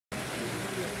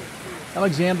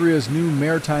Alexandria's new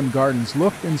Maritime Gardens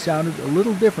looked and sounded a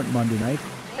little different Monday night.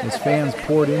 As fans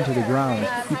poured into the grounds,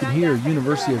 you could hear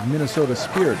University of Minnesota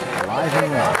spirit alive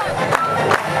and well.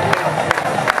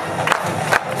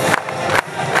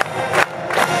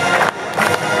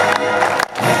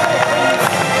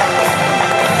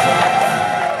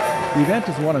 The event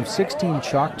is one of 16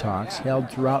 chalk talks held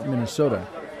throughout Minnesota.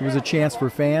 It was a chance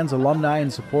for fans, alumni,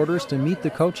 and supporters to meet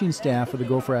the coaching staff of the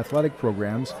Gopher athletic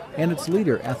programs and its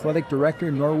leader, athletic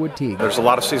director Norwood Teague. There's a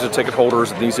lot of season ticket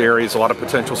holders in these areas, a lot of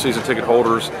potential season ticket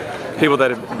holders, people that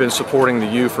have been supporting the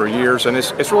U for years, and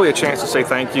it's really a chance to say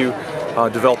thank you,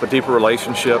 develop a deeper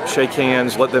relationship, shake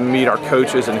hands, let them meet our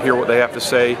coaches and hear what they have to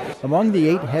say. Among the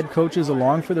 8 head coaches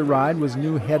along for the ride was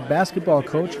new head basketball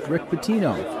coach Rick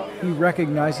Pitino. He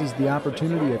recognizes the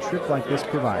opportunity a trip like this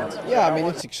provides. Yeah, I mean,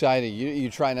 it's exciting. You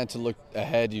try not to look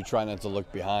ahead, you try not to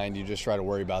look behind, you just try to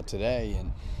worry about today.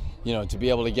 And, you know, to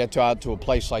be able to get out to a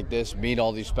place like this, meet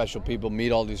all these special people,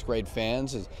 meet all these great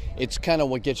fans, it's kind of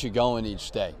what gets you going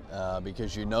each day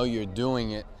because you know you're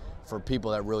doing it for people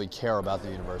that really care about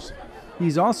the university.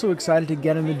 He's also excited to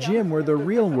get in the gym where the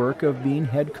real work of being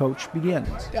head coach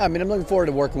begins. Yeah, I mean, I'm looking forward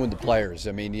to working with the players.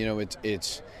 I mean, you know,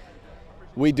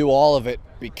 we do all of it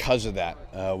because of that.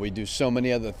 We do so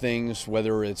many other things,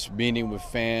 whether it's meeting with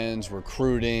fans,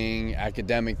 recruiting,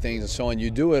 academic things, and so on.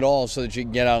 You do it all so that you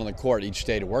can get out on the court each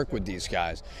day to work with these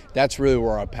guys. That's really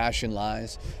where our passion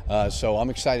lies. So I'm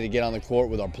excited to get on the court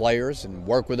with our players and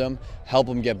work with them, help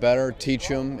them get better, teach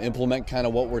them, implement kind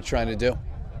of what we're trying to do.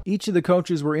 Each of the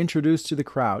coaches were introduced to the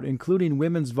crowd, including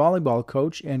women's volleyball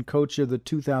coach and coach of the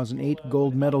 2008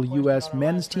 gold medal U.S.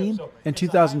 men's team and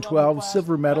 2012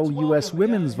 silver medal U.S.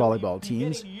 women's volleyball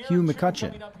teams, Hugh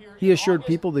McCutcheon. He assured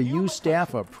people the U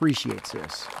staff appreciates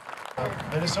this.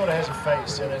 Minnesota has a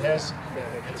face, and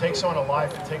it takes on a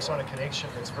life, it takes on a connection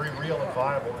that's very real and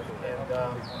viable, and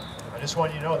I just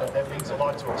want you to know that means a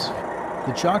lot to us.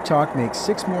 The Chalk Talk makes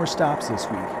 6 more stops this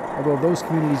week. Although those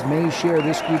communities may share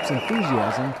this group's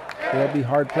enthusiasm, they'll be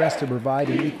hard-pressed to provide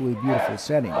an equally beautiful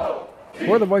setting.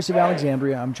 For the Voice of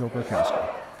Alexandria, I'm Joe Perkowski.